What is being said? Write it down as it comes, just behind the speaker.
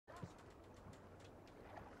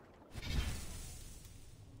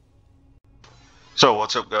So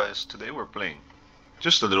what's up guys, today we're playing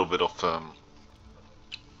just a little bit of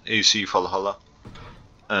AC Valhalla,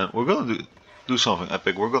 and we're gonna do something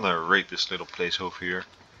epic. We're gonna raid this little place over here.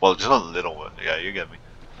 Well, just not a little one, yeah, you get me.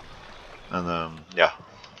 And yeah.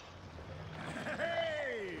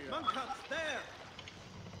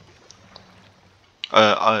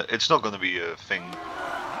 It's not gonna be a thing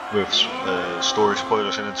with story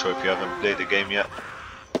spoilers in it, so if you haven't played the game yet,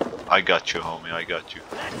 I got you homie, I got you.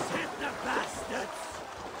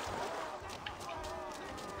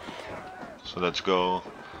 So let's go.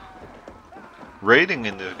 Raiding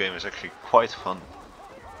in this game is actually quite fun.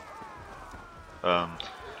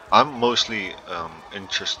 I'm mostly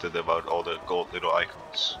interested about all the gold little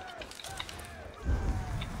icons.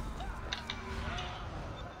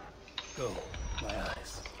 Go, my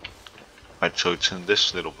eyes. Right, so it's in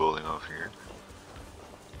this little building over here.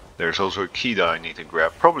 There's also a key that I need to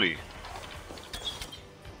grab, probably.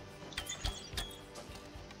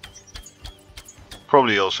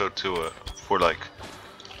 Probably also to for like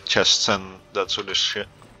chests and that sort of shit.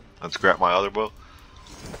 Let's grab my other bow.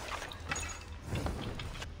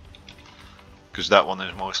 Because that one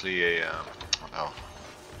is mostly a oh,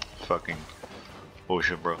 fucking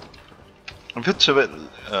bullshit, bro. If it's a bit,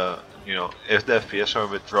 you know, if the FPS are a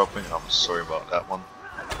bit dropping, I'm sorry about that one.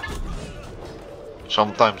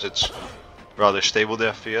 Sometimes it's rather stable, the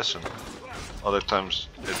FPS, and other times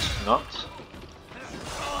it's not.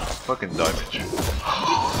 Fucking damage.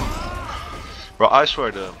 Bro, I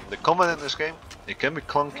swear the combat in this game, it can be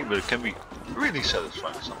clunky, but it can be really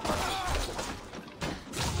satisfying sometimes.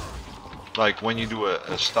 Like when you do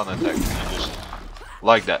a stun attack, and you just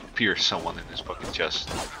like that pierce someone in his fucking chest.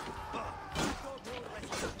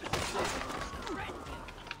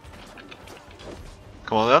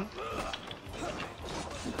 Come on then.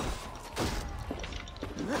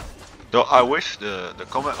 Though I wish the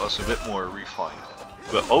combat was a bit more refined,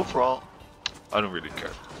 but overall, I don't really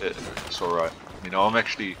care. It's alright. You know, I'm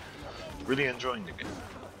actually really enjoying the game.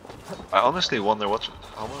 I honestly wonder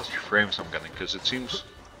how much frames I'm getting, because it seems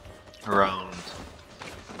around,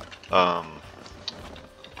 I'm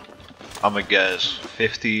gonna guess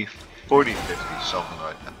 50, 40, 50, something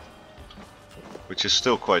like that. Which is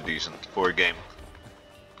still quite decent for a game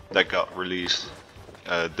that got released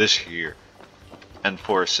this year, and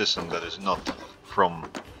for a system that is not from,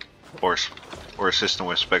 or a system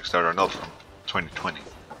with specs that are not from 2020.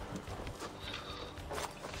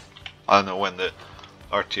 I don't know when the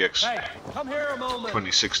RTX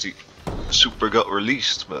 2060 Super got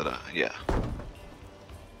released, but yeah.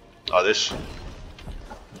 This.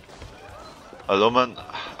 Hello man,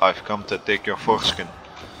 I've come to take your foreskin.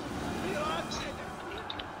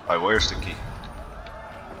 Where's the key?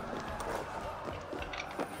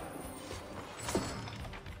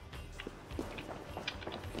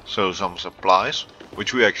 So some supplies,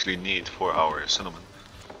 which we actually need for our settlement.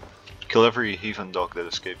 Kill every heathen dog that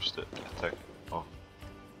escapes the attack of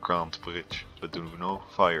Grand Bridge, but do no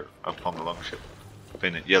fire upon the longship.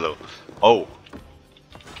 Painted yellow. Oh!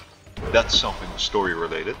 That's something story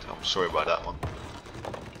related. I'm sorry about that one.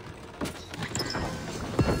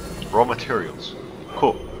 Raw materials.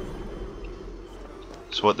 Cool.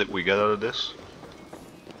 So what did we get out of this?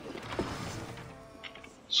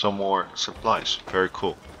 Some more supplies. Very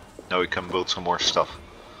cool. Now we can build some more stuff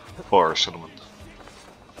for our settlement.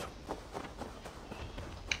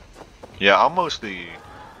 Yeah, I'm mostly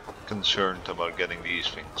concerned about getting these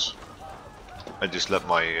things. I just let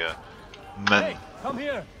my men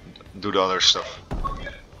do the other stuff.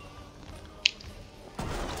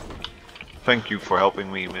 Thank you for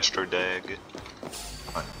helping me, Mr. Dag.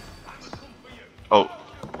 Oh,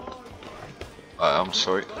 I'm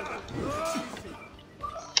sorry.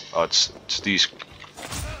 Oh, it's these.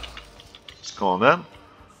 Come on then.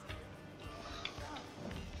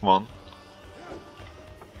 Come on.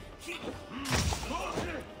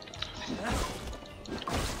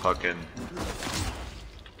 Fucking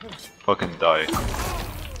die.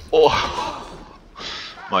 Oh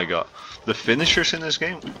my god. The finishers in this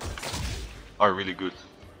game are really good,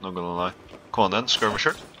 not gonna lie. Come on then,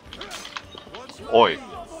 skirmisher. Oi.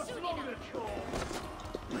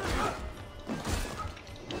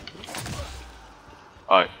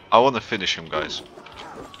 Alright, I wanna finish him, guys.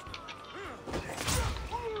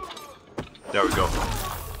 There we go.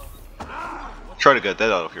 Try to get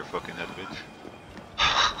that out of your fucking head, bitch.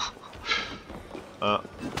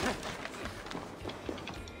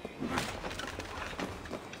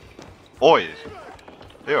 Oi!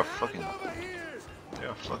 They are fucking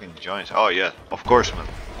giants. Oh yeah, of course, man.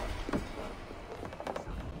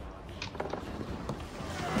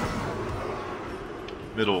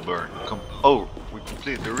 Middleburn. Oh, we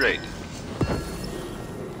completed the raid.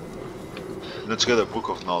 Let's get a book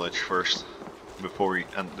of knowledge first, before we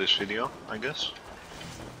end this video, I guess.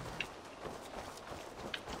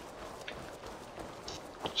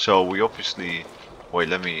 So we obviously... Wait,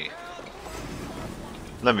 let me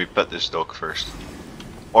pet this dog first.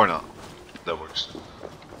 Or not. That works.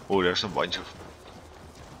 Oh, there's a bunch of...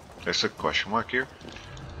 There's a question mark here.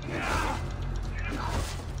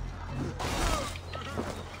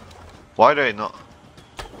 Why are they not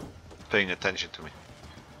paying attention to me?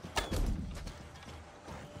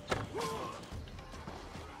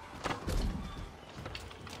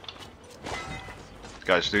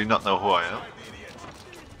 Guys, do you not know who I am?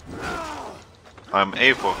 I'm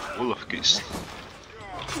Eivor Wolfgeist.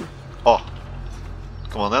 Oh,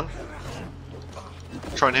 come on then.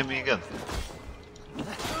 Try and hit me again.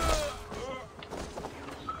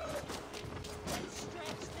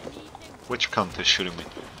 Which cunt is shooting me?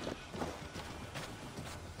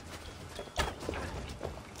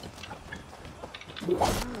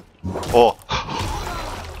 Oh!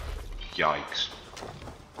 Yikes.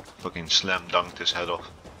 Fucking slam dunked his head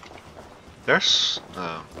off. There's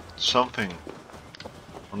something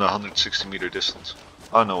on the 160 meter distance.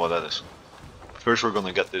 I don't know what that is. First we're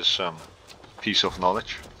gonna get this piece of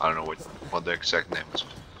knowledge. I don't know what the exact name is.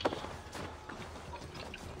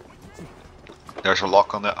 There's a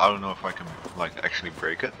lock on that. I don't know if I can like actually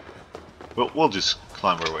break it. But we'll just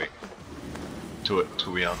climb our way to it,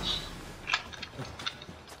 to be honest.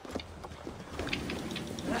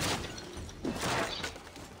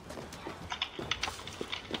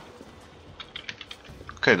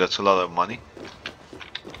 Okay, that's a lot of money.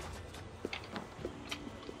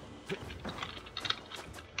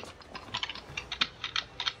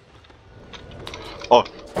 Oh,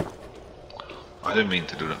 I didn't mean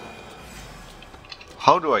to do that.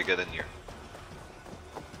 How do I get in here?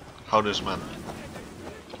 How does man?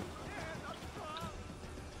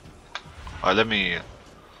 Let me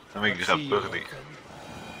grab Birdie.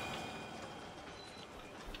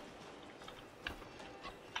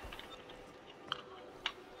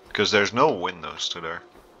 Because there's no windows to there.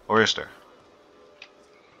 Or is there?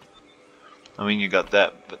 I mean, you got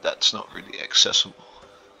that, but that's not really accessible.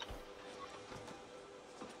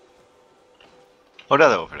 Oh,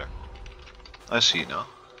 that over there. I see now.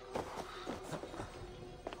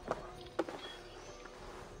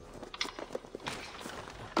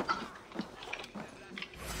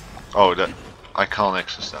 Oh, that I can't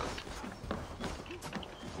access that.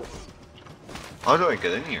 How do I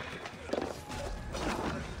get in here?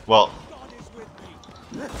 Well,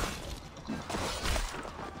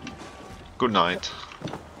 good night.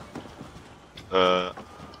 Well,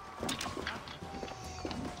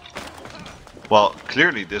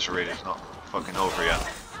 clearly this raid is not fucking over yet.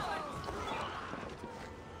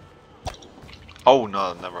 Oh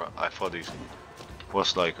no, never. I thought he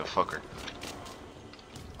was like a fucker.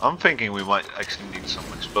 I'm thinking we might actually need some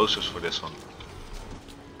explosives for this one.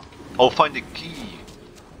 Oh, find the key.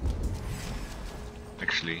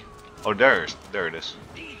 Actually, oh there it is.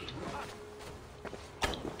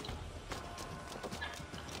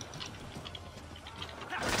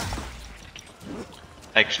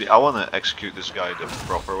 Actually, I want to execute this guy the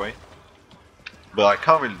proper way, but I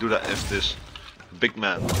can't really do that if this big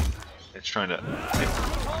man is trying to.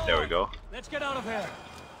 There we go. Let's get out of here.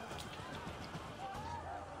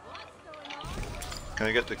 Can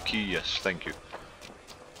I get the key? Yes, thank you.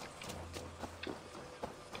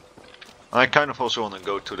 I kind of also want to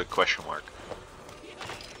go to the question mark.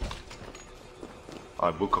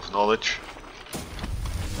 Book of knowledge.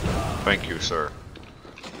 Thank you, sir.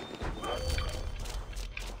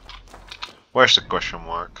 Where's the question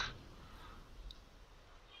mark?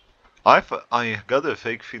 I got a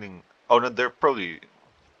vague feeling. Oh no, they're probably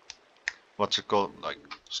what's it called, like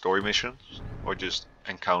story missions or just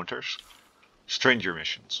encounters, stranger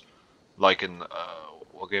missions, like in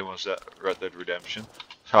what game was that? Red Dead Redemption.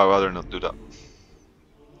 So I'd rather not do that.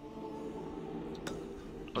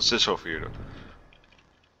 What's this over here though?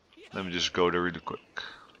 Let me just go there really quick.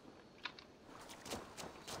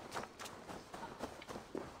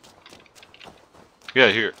 Yeah,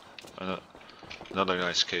 here. Another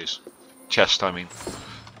nice case. Chest, I mean.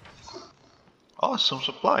 Oh, some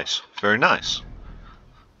supplies. Very nice.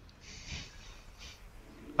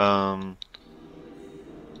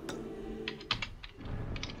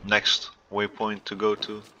 Next waypoint to go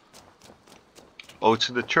to. Oh, it's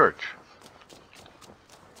in the church.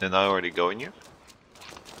 Then I already go in here.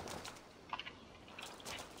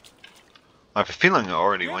 I have a feeling I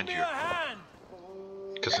already went here.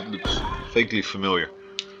 Because it looks vaguely familiar.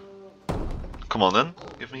 Come on then,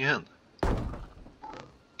 give me a hand.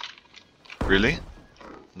 Really?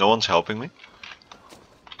 No one's helping me?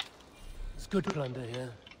 good plunder here,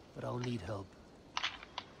 but I'll need help.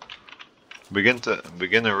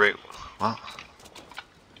 Begin a raid. What?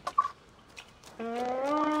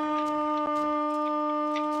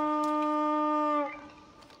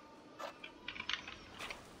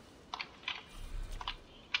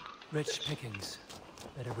 Rich pickings.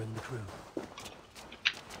 Better bring the crew.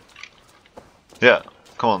 Yeah,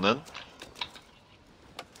 come on then.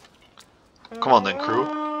 Come on then,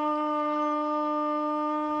 crew.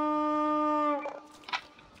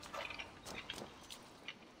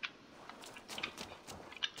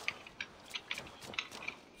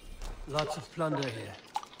 Lots of plunder here.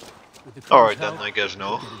 With the crew's Alright then, help, I guess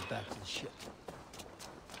no. we're getting back to the ship.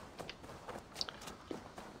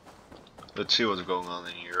 Let's see what's going on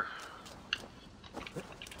in here.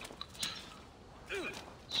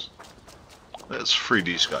 Let's free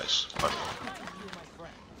these guys.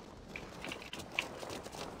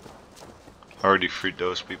 I already freed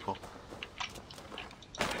those people.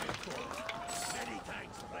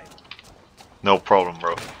 No problem,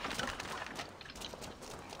 bro.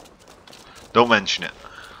 Don't mention it.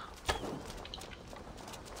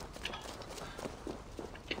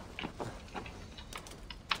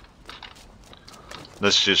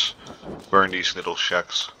 Let's just burn these little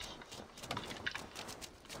shacks.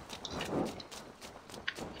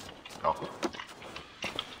 Oh.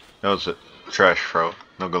 That was a trash throw,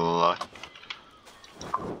 not gonna lie.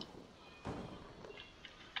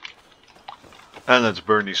 And let's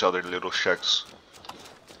burn these other little shacks.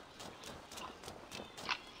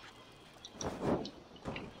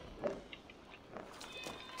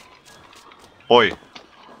 Oi.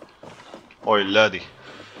 Oi, laddie.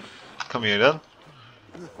 Come here then.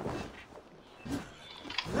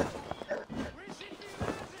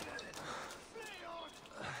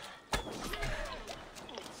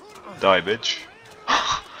 Die, bitch.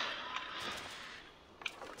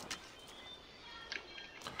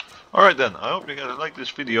 Alright then, I hope you guys like this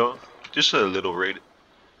video. Just a little raid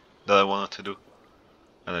that I wanted to do.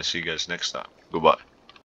 And I'll see you guys next time. Goodbye.